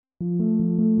You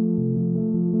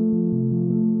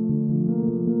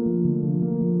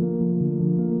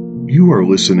are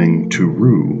listening to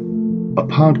Ru, a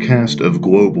podcast of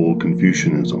global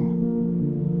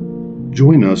Confucianism.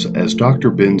 Join us as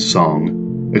Dr. Bin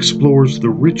Song explores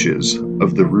the riches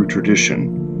of the Ru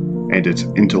tradition and its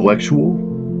intellectual,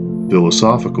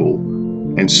 philosophical,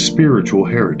 and spiritual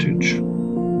heritage.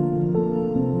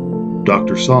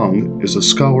 Dr. Song is a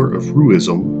scholar of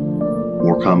Ruism,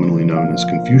 more commonly known as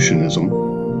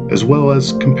Confucianism, as well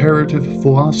as comparative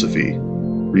philosophy,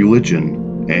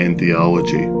 religion, and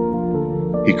theology.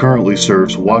 He currently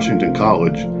serves Washington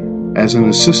College as an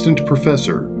assistant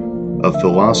professor of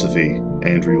philosophy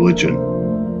and religion.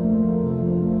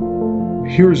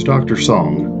 Here's Dr.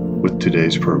 Song with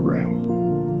today's program.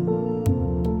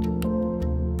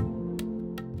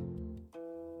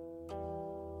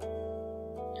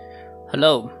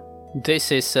 Hello,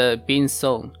 this is Bin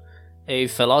Song, a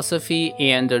philosophy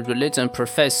and religion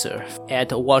professor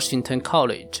at Washington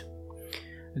College.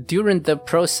 During the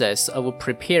process of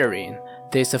preparing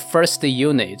this first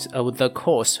unit of the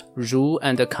course Ru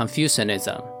and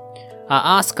Confucianism,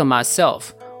 I ask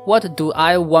myself, what do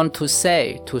I want to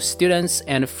say to students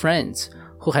and friends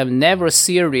who have never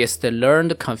seriously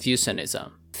learned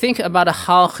Confucianism? Think about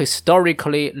how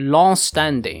historically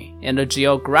long-standing and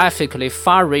geographically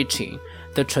far-reaching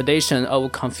the tradition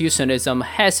of Confucianism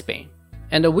has been,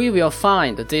 and we will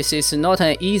find this is not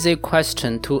an easy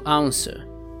question to answer.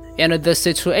 And the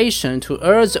situation to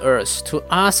urge us to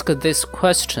ask this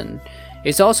question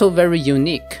is also very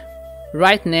unique.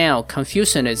 Right now,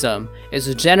 Confucianism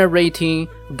is generating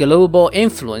global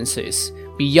influences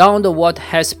beyond what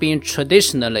has been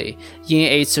traditionally in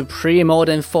its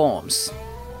pre-modern forms.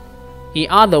 In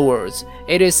other words,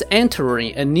 it is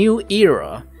entering a new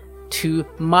era to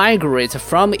migrate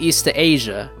from East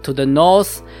Asia to the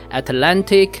North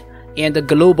Atlantic and the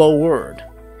global world,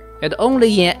 and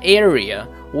only in an area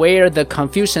where the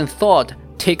Confucian thought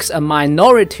takes a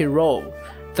minority role,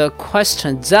 the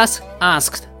question just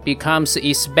asked becomes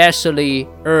especially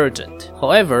urgent.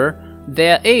 However,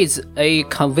 there is a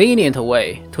convenient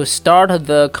way to start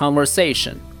the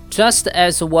conversation. Just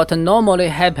as what normally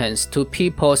happens to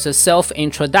people's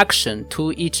self-introduction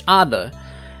to each other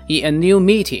in a new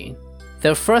meeting,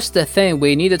 the first thing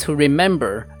we need to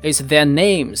remember is their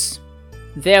names.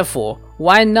 Therefore,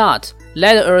 why not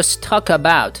let us talk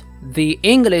about the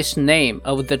English name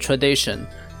of the tradition,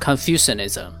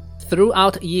 Confucianism.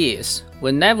 Throughout years,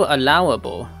 whenever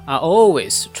allowable, I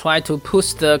always try to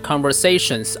push the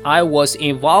conversations I was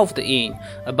involved in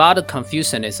about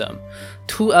Confucianism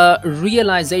to a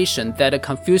realization that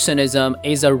Confucianism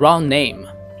is a wrong name.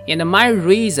 And my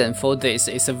reason for this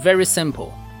is very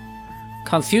simple.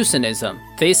 Confucianism,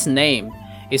 this name,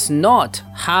 is not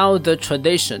how the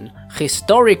tradition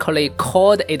historically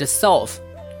called itself,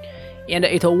 and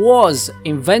it was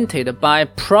invented by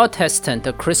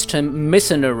Protestant Christian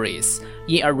missionaries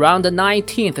in around the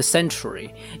 19th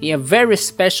century in a very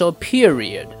special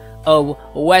period of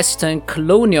Western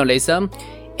colonialism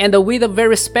and with a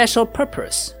very special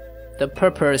purpose, the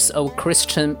purpose of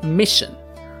Christian mission,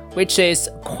 which is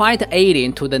quite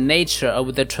alien to the nature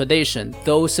of the tradition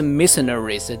those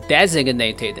missionaries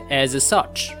designated as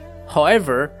such.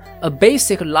 However, a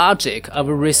basic logic of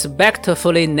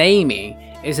respectfully naming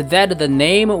is that the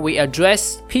name we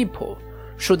address people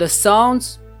should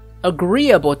sound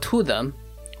agreeable to them,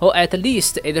 or at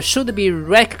least it should be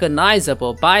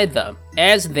recognizable by them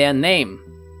as their name.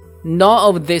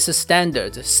 None of these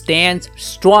standards stands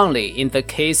strongly in the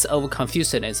case of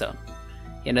Confucianism,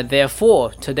 and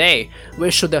therefore today we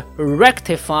should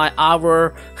rectify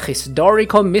our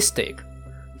historical mistake,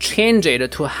 change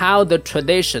it to how the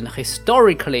tradition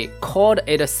historically called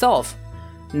itself,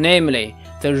 namely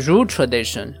the Ru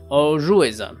tradition or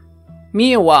Ruism.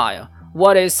 Meanwhile,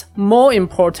 what is more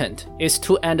important is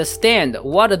to understand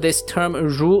what this term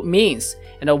Ru means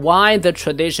and why the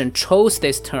tradition chose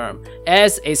this term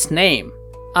as its name.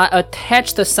 I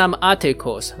attached some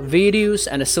articles, videos,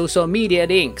 and social media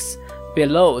links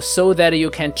below so that you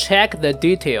can check the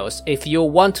details if you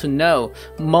want to know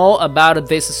more about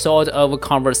this sort of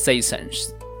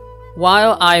conversations.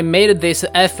 While I made these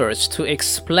efforts to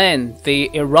explain the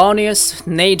erroneous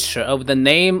nature of the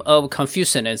name of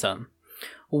Confucianism,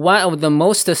 one of the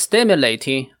most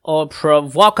stimulating or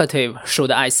provocative, should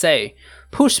I say,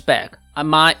 pushback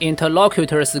my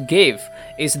interlocutors give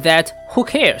is that who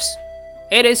cares?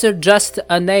 It is just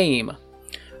a name.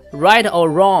 Right or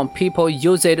wrong, people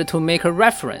use it to make a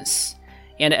reference,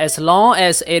 and as long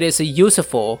as it is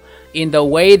useful in the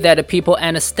way that people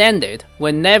understand it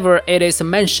whenever it is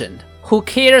mentioned, who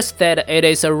cares that it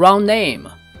is a wrong name?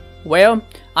 Well,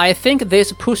 I think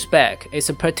this pushback is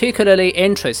particularly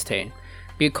interesting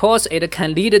because it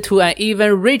can lead to an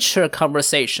even richer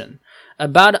conversation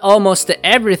about almost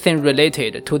everything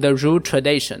related to the Ru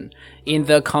tradition in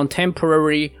the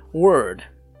contemporary world.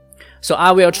 So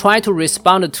I will try to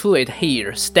respond to it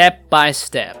here step by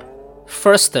step.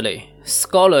 Firstly,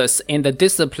 scholars in the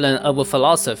discipline of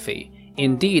philosophy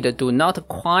indeed do not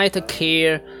quite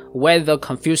care whether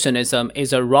Confucianism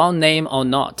is a wrong name or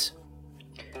not.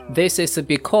 This is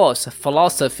because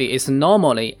philosophy is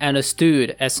normally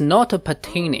understood as not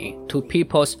pertaining to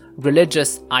people's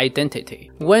religious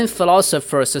identity. When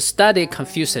philosophers study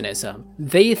Confucianism,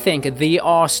 they think they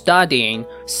are studying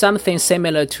something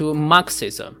similar to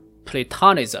Marxism,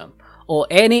 Platonism, or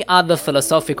any other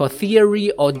philosophical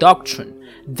theory or doctrine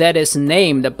that is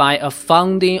named by a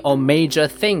founding or major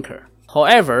thinker.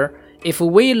 However, if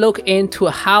we look into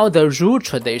how the Ru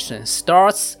tradition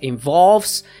starts,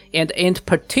 evolves, and in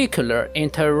particular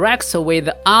interacts with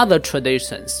other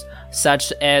traditions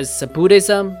such as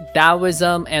Buddhism,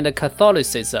 Taoism, and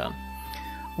Catholicism,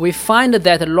 we find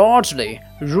that largely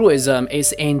Ruism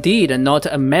is indeed not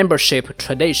a membership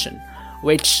tradition,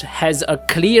 which has a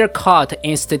clear-cut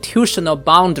institutional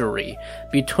boundary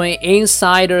between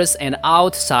insiders and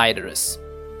outsiders.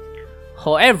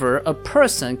 However, a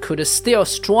person could still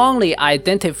strongly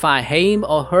identify him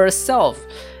or herself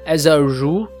as a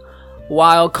Ru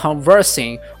while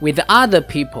conversing with other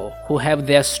people who have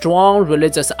their strong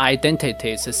religious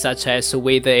identities, such as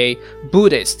with a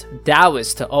Buddhist,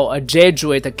 Taoist, or a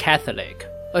Jesuit Catholic.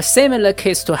 A similar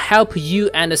case to help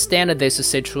you understand this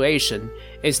situation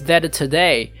is that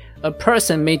today, a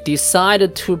person may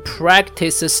decide to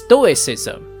practice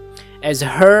Stoicism as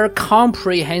her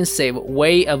comprehensive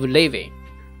way of living.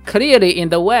 Clearly, in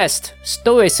the West,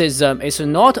 Stoicism is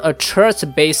not a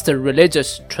church-based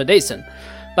religious tradition,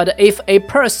 but if a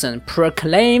person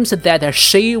proclaims that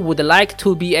she would like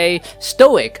to be a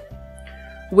Stoic,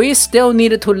 we still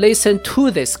need to listen to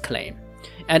this claim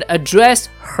and address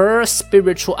her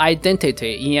spiritual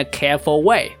identity in a careful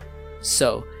way.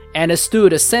 So,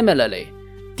 understood similarly,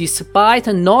 despite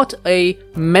not a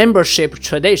membership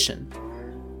tradition,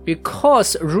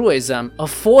 because Ruism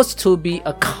affords to be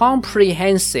a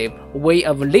comprehensive way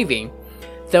of living,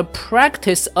 the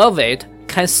practice of it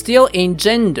can still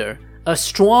engender a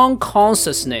strong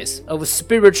consciousness of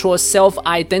spiritual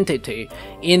self-identity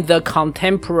in the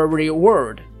contemporary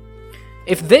world.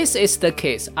 If this is the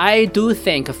case, I do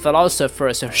think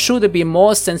philosophers should be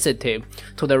more sensitive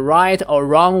to the right or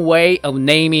wrong way of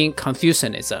naming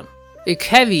Confucianism. A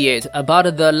caveat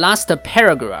about the last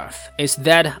paragraph is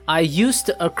that I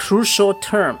used a crucial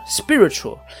term,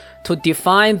 spiritual, to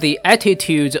define the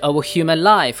attitude of human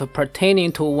life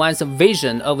pertaining to one's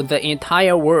vision of the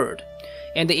entire world.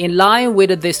 And in line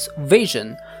with this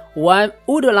vision, one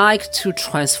would like to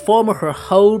transform her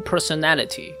whole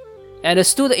personality.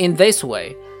 Understood in this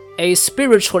way, a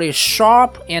spiritually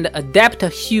sharp and adept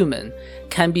human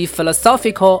can be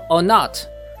philosophical or not,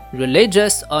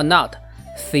 religious or not,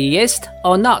 theist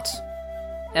or not.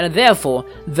 And therefore,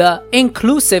 the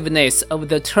inclusiveness of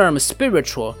the term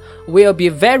spiritual will be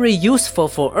very useful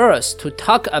for us to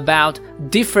talk about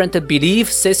different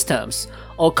belief systems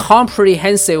or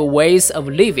comprehensive ways of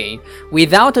living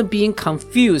without being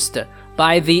confused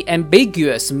by the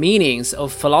ambiguous meanings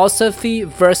of philosophy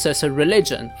versus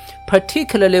religion,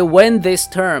 particularly when these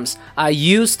terms are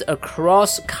used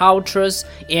across cultures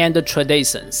and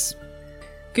traditions.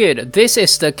 Good, this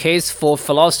is the case for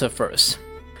philosophers.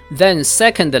 Then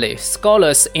secondly,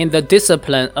 scholars in the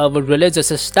discipline of religious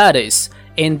studies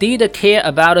indeed care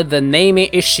about the naming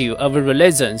issue of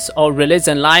religions or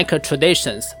religion-like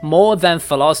traditions more than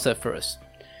philosophers.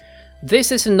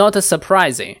 This is not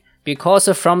surprising, because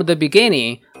from the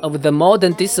beginning of the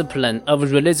modern discipline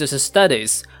of religious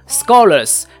studies,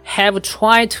 scholars have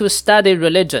tried to study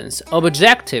religions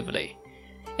objectively.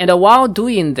 And while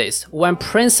doing this, one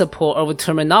principle of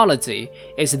terminology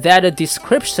is that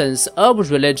descriptions of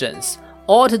religions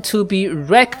ought to be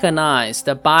recognized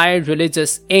by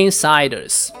religious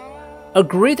insiders. A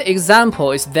great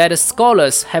example is that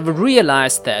scholars have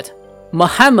realized that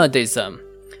Mohammedanism,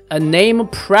 a name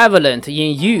prevalent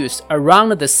in use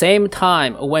around the same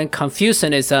time when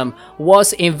Confucianism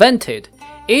was invented,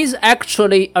 is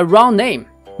actually a wrong name.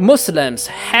 Muslims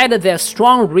had their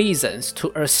strong reasons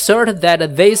to assert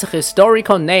that this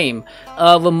historical name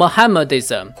of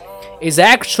Mohammedanism is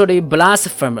actually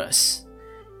blasphemous.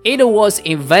 It was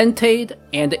invented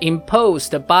and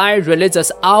imposed by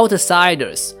religious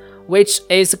outsiders, which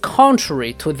is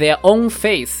contrary to their own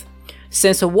faith,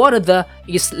 since what the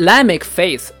Islamic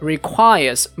faith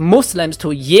requires Muslims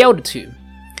to yield to.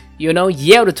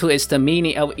 Yield to is the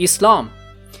meaning of Islam.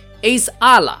 is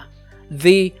Allah,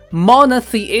 the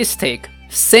monotheistic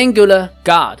singular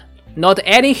God, not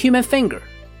any human finger,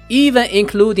 even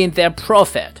including their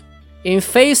prophet. In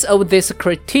face of this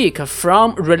critique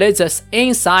from religious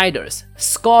insiders,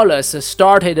 scholars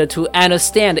started to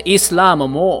understand Islam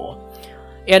more,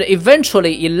 and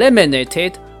eventually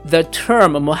eliminated the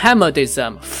term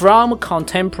Mohammedism from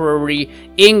contemporary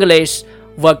English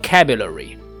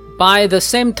vocabulary. By the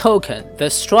same token,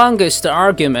 the strongest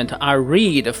argument I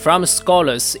read from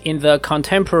scholars in the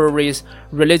contemporary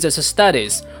religious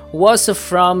studies was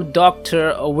from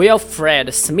Dr.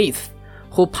 Wilfred Smith,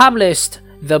 who published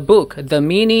the book The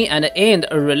Meaning and End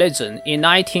of Religion in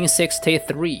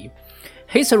 1963.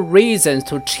 His reasons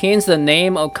to change the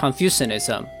name of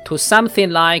Confucianism to something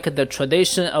like the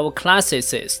tradition of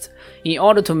classicists in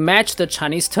order to match the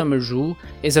Chinese term Ru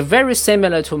is very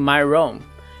similar to my own.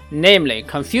 Namely,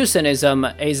 Confucianism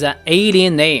is an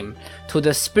alien name to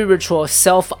the spiritual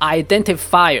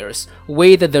self-identifiers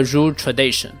with the Ru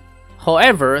tradition.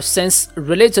 However, since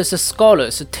religious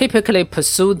scholars typically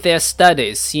pursue their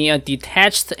studies in a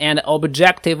detached and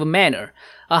objective manner,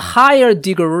 a higher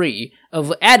degree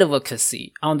of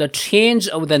advocacy on the change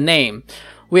of the name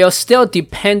will still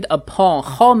depend upon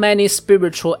how many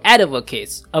spiritual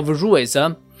advocates of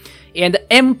Ruism and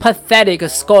empathetic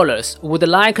scholars would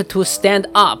like to stand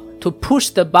up to push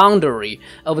the boundary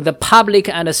of the public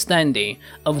understanding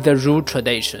of the Ru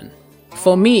tradition.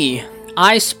 For me,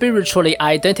 I spiritually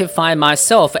identify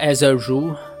myself as a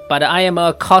Ru, but I am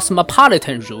a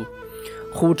cosmopolitan Ru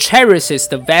who cherishes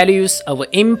the values of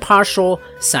impartial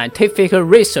scientific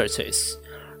researches,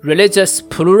 religious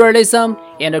pluralism,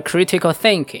 and critical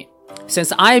thinking.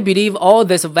 Since I believe all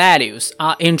these values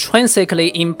are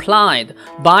intrinsically implied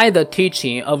by the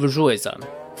teaching of Ruism,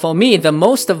 for me the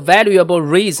most valuable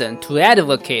reason to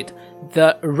advocate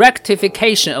the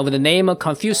rectification of the name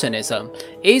Confucianism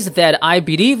is that I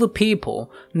believe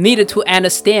people need to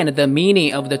understand the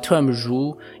meaning of the term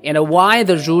Ru and why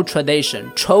the Ru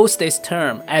tradition chose this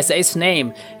term as its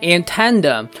name in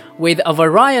tandem with a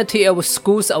variety of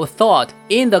schools of thought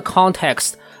in the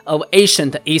context of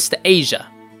ancient East Asia.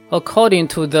 According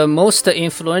to the most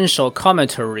influential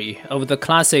commentary of the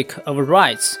Classic of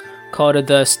Rites, called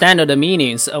The Standard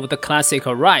Meanings of the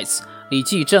Classical Rites, 礼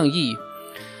记正义,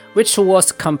 which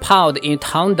was compiled in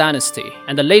Tang Dynasty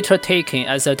and later taken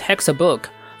as a textbook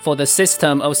for the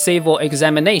system of civil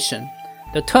examination.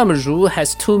 The term Ru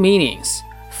has two meanings.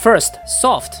 First,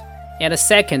 soft, and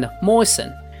second,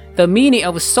 moisten. The meaning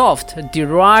of soft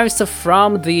derives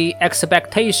from the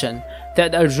expectation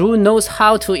that a Ru knows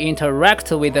how to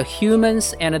interact with the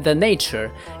humans and the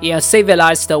nature in a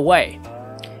civilized way.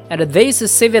 And these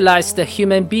civilized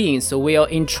human beings will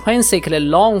intrinsically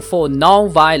long for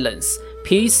non-violence,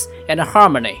 peace, and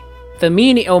harmony. The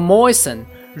meaning of moisten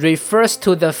refers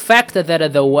to the fact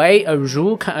that the way a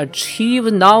Ru can achieve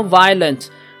non-violent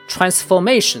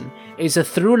transformation is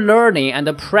through learning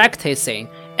and practicing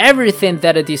everything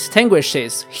that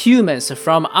distinguishes humans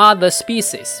from other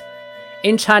species.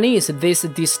 In Chinese, this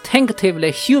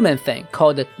distinctively human thing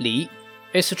called li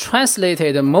is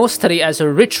translated mostly as a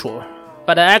ritual,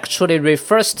 but actually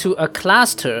refers to a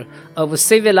cluster of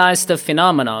civilized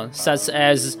phenomena such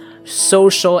as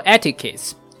social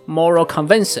etiquettes, moral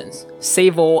conventions,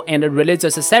 civil and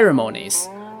religious ceremonies,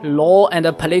 law and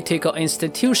political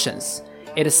institutions,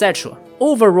 etc.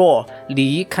 Overall,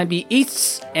 Li can be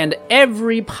each and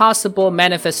every possible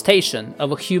manifestation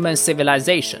of human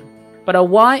civilization. But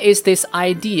why is this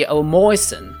idea of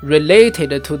moisten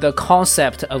related to the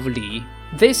concept of Li?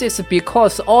 This is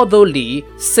because although Li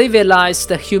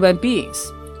civilized human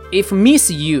beings, if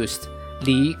misused,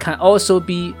 Li can also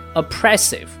be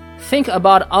oppressive. Think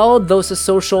about all those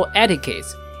social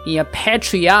etiquettes in a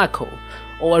patriarchal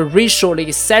or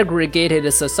racially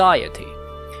segregated society.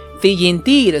 They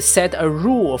indeed set a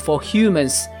rule for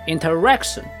humans'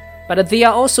 interaction, but they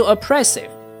are also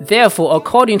oppressive. Therefore,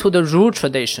 according to the Ru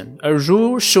tradition, a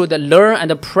Ru should learn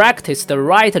and practice the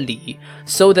right Li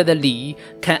so that the Li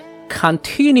can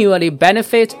continually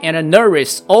benefit and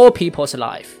nourish all people's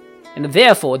life. And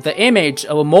therefore, the image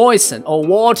of moisten or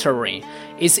watering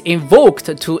is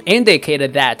invoked to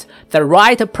indicate that the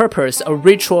right purpose of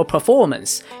ritual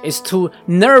performance is to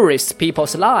nourish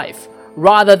people's life,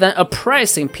 rather than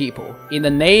oppressing people in the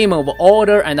name of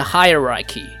order and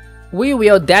hierarchy. We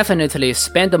will definitely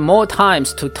spend more time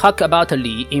to talk about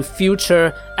Li in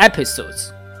future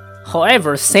episodes.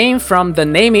 However, seen from the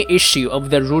naming issue of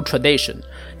the Ru tradition,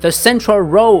 the central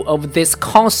role of this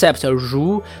concept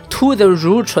Ru to the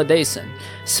Ru tradition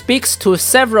speaks to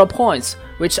several points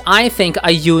which I think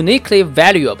are uniquely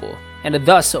valuable and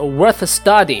thus worth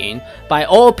studying by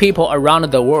all people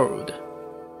around the world.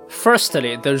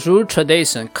 Firstly, the Ru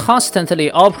tradition constantly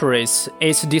operates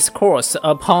its discourse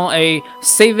upon a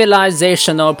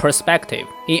civilizational perspective.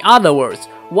 In other words,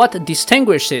 what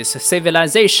distinguishes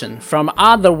civilization from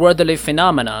other worldly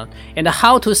phenomena and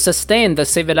how to sustain the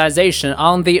civilization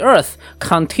on the earth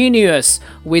continuous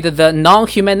with the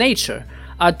non-human nature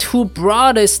are two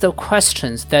broadest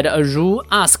questions that a Ru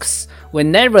asks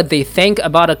whenever they think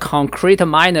about concrete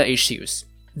minor issues.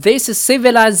 This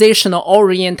civilizational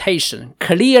orientation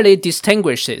clearly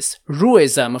distinguishes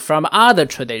Ruism from other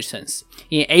traditions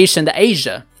in ancient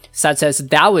Asia, such as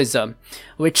Taoism,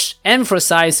 which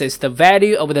emphasizes the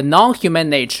value of the non-human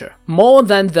nature more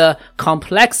than the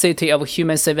complexity of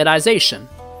human civilization,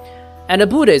 and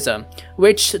Buddhism,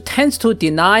 which tends to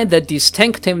deny the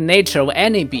distinctive nature of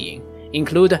any being,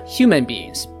 include human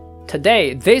beings.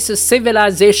 Today, this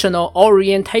civilizational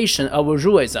orientation of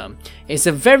Ruism is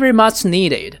very much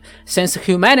needed since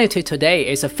humanity today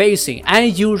is facing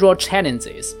unusual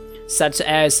challenges such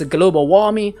as global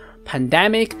warming,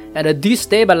 pandemic, and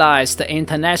destabilized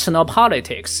international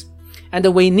politics. And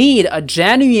we need a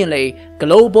genuinely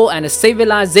global and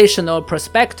civilizational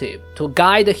perspective to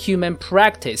guide human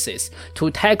practices to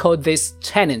tackle these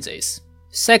challenges.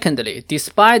 Secondly,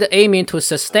 despite aiming to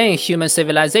sustain human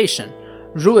civilization,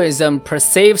 Ruism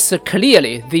perceives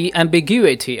clearly the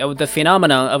ambiguity of the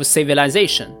phenomenon of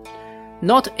civilization.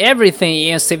 Not everything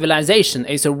in civilization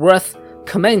is worth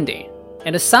commending,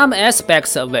 and some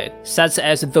aspects of it, such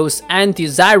as those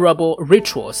undesirable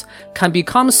rituals, can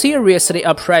become seriously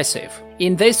oppressive.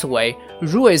 In this way,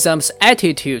 Ruism's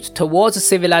attitude towards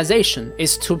civilization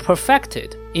is to perfect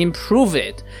it, improve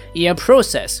it in a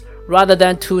process, rather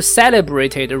than to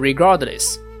celebrate it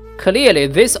regardless. Clearly,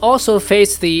 this also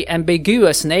fits the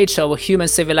ambiguous nature of human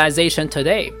civilization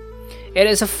today. It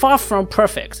is far from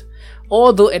perfect,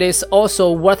 although it is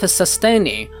also worth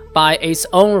sustaining by its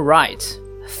own right.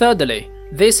 Thirdly,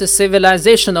 this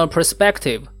civilizational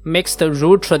perspective makes the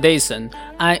Ru tradition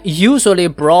unusually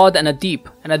broad and deep,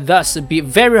 and thus be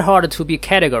very hard to be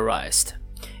categorized.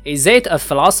 Is it a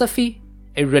philosophy,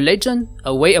 a religion,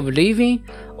 a way of living,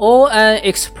 or an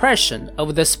expression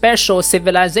of the special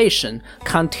civilization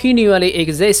continually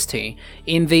existing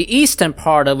in the eastern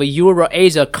part of the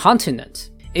Eurasia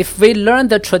continent? If we learn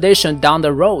the tradition down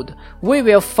the road, we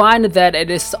will find that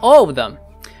it is all of them,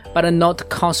 but not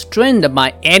constrained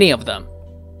by any of them.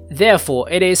 Therefore,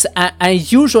 it is an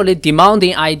unusually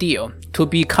demanding ideal to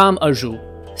become a Ru,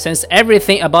 since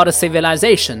everything about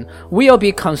civilization will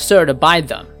be concerned by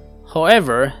them.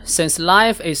 However, since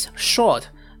life is short,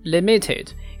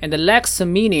 limited, and lacks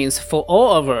meanings for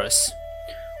all of us,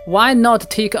 why not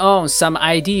take on some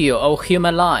ideal of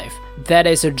human life that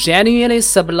is genuinely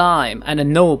sublime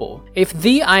and noble? If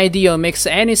the ideal makes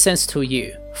any sense to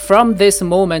you, from this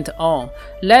moment on,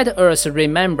 let us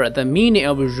remember the meaning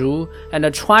of Ru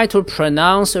and try to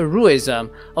pronounce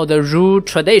Ruism or the Ru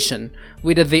tradition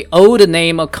with the old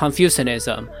name of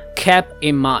Confucianism kept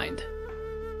in mind.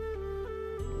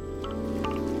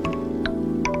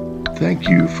 Thank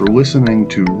you for listening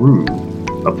to Ru,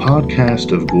 a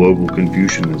podcast of Global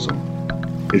Confucianism.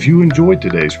 If you enjoyed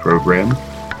today's program,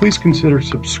 please consider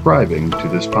subscribing to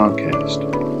this podcast.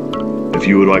 If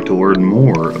you would like to learn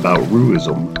more about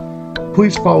Ruism,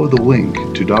 please follow the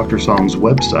link to Dr. Song's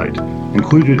website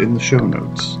included in the show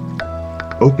notes.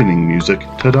 Opening music,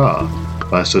 Tada,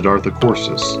 by Siddhartha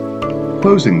Courses.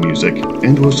 Closing music,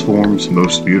 Endless Forms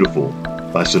Most Beautiful,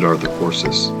 by Siddhartha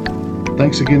Courses.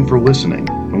 Thanks again for listening,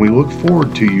 and we look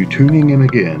forward to you tuning in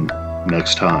again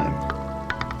next time.